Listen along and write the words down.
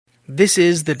This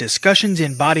is the Discussions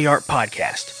in Body Art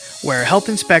podcast, where health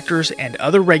inspectors and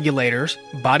other regulators,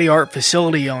 body art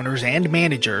facility owners and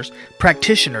managers,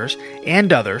 practitioners,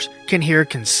 and others can hear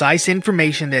concise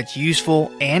information that's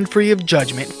useful and free of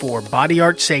judgment for body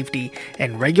art safety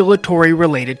and regulatory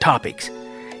related topics.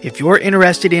 If you're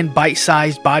interested in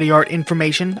bite-sized body art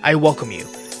information, I welcome you.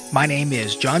 My name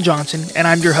is John Johnson, and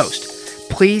I'm your host.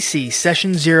 Please see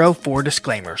Session 0 for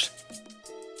disclaimers.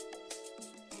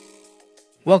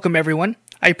 Welcome, everyone.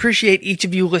 I appreciate each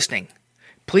of you listening.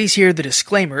 Please hear the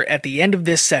disclaimer at the end of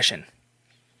this session.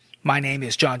 My name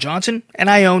is John Johnson, and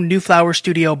I own New Flower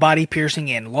Studio Body Piercing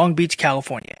in Long Beach,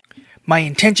 California. My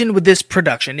intention with this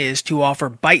production is to offer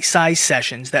bite-sized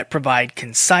sessions that provide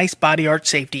concise body art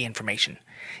safety information.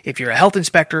 If you're a health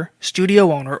inspector,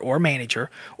 studio owner or manager,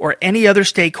 or any other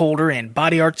stakeholder in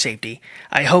body art safety,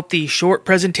 I hope these short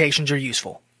presentations are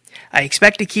useful. I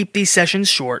expect to keep these sessions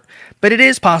short, but it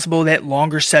is possible that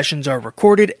longer sessions are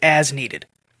recorded as needed.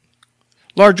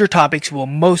 Larger topics will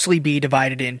mostly be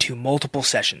divided into multiple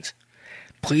sessions.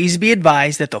 Please be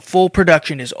advised that the full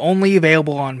production is only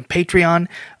available on Patreon.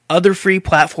 Other free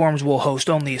platforms will host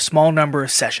only a small number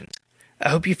of sessions. I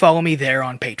hope you follow me there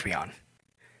on Patreon.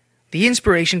 The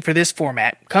inspiration for this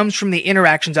format comes from the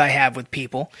interactions I have with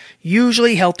people,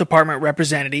 usually health department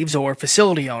representatives or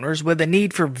facility owners with a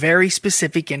need for very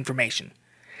specific information.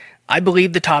 I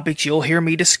believe the topics you'll hear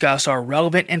me discuss are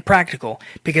relevant and practical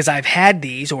because I've had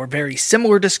these or very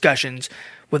similar discussions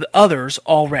with others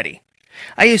already.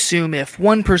 I assume if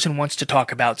one person wants to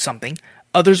talk about something,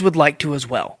 others would like to as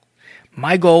well.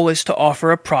 My goal is to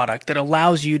offer a product that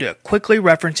allows you to quickly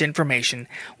reference information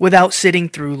without sitting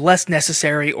through less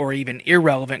necessary or even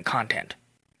irrelevant content.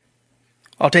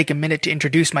 I'll take a minute to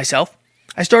introduce myself.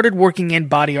 I started working in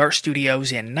body art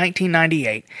studios in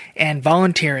 1998 and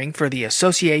volunteering for the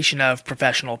Association of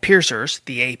Professional Piercers,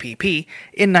 the APP,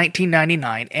 in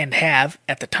 1999 and have,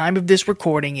 at the time of this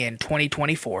recording in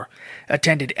 2024,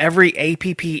 attended every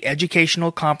APP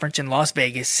educational conference in Las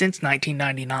Vegas since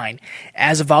 1999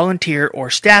 as a volunteer or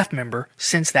staff member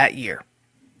since that year.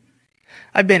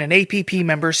 I've been an APP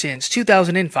member since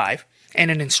 2005 and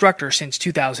an instructor since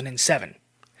 2007.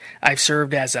 I've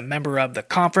served as a member of the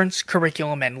Conference,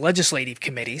 Curriculum, and Legislative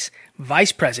Committees,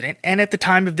 Vice President, and at the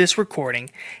time of this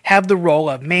recording, have the role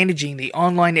of managing the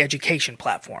online education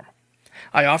platform.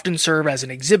 I often serve as an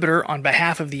exhibitor on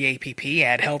behalf of the APP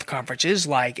at health conferences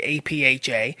like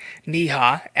APHA,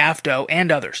 NEHA, AFTO,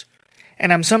 and others.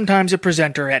 And I'm sometimes a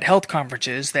presenter at health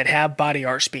conferences that have body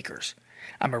art speakers.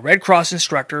 I'm a Red Cross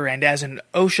instructor, and as an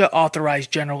OSHA-authorized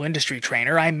general industry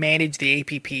trainer, I manage the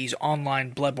APP's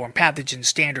online bloodborne pathogen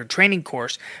standard training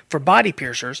course for body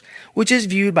piercers, which is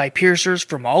viewed by piercers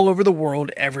from all over the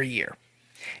world every year.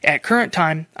 At current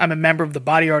time, I'm a member of the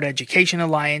Body Art Education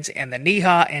Alliance and the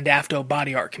NEHA and AFTO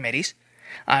Body Art Committees.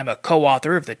 I'm a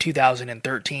co-author of the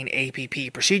 2013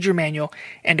 APP Procedure Manual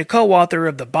and a co-author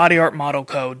of the Body Art Model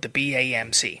Code, the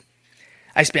BAMC.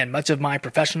 I spend much of my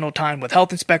professional time with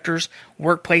health inspectors,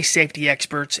 workplace safety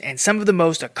experts, and some of the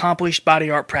most accomplished body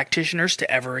art practitioners to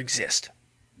ever exist.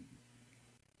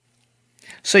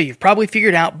 So you've probably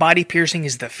figured out body piercing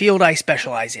is the field I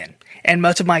specialize in, and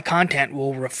much of my content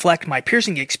will reflect my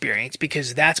piercing experience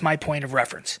because that's my point of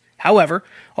reference. However,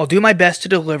 I'll do my best to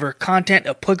deliver content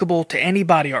applicable to any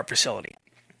body art facility.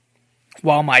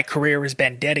 While my career has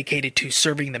been dedicated to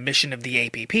serving the mission of the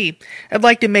APP, I'd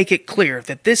like to make it clear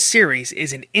that this series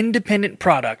is an independent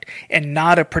product and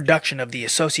not a production of the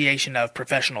Association of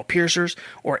Professional Piercers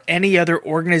or any other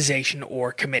organization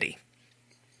or committee.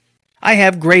 I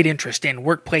have great interest in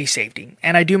workplace safety,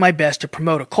 and I do my best to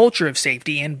promote a culture of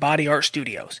safety in body art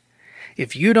studios.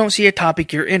 If you don't see a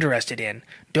topic you're interested in,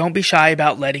 don't be shy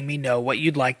about letting me know what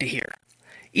you'd like to hear.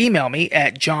 Email me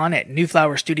at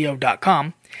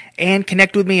john@newflowerstudio.com and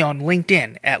connect with me on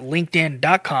LinkedIn at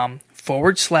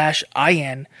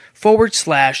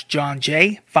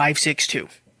linkedin.com/in/JohnJ562.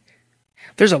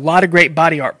 There's a lot of great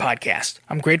body art podcasts.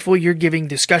 I'm grateful you're giving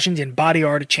discussions in body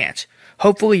art a chance.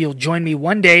 Hopefully you'll join me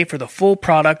one day for the full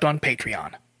product on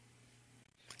Patreon.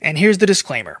 And here's the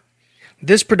disclaimer.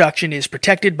 This production is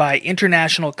protected by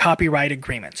international copyright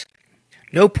agreements.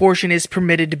 No portion is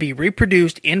permitted to be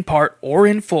reproduced in part or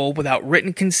in full without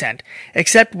written consent,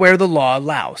 except where the law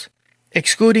allows,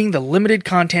 excluding the limited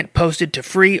content posted to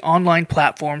free online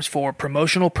platforms for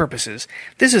promotional purposes.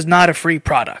 This is not a free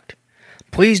product.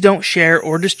 Please don't share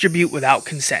or distribute without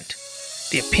consent.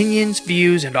 The opinions,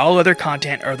 views, and all other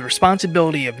content are the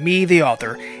responsibility of me, the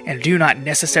author, and do not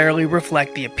necessarily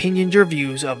reflect the opinions or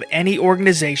views of any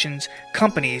organizations,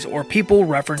 companies, or people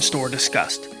referenced or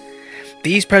discussed.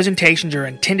 These presentations are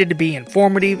intended to be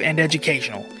informative and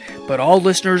educational, but all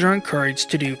listeners are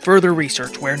encouraged to do further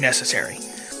research where necessary.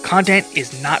 Content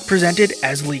is not presented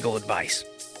as legal advice.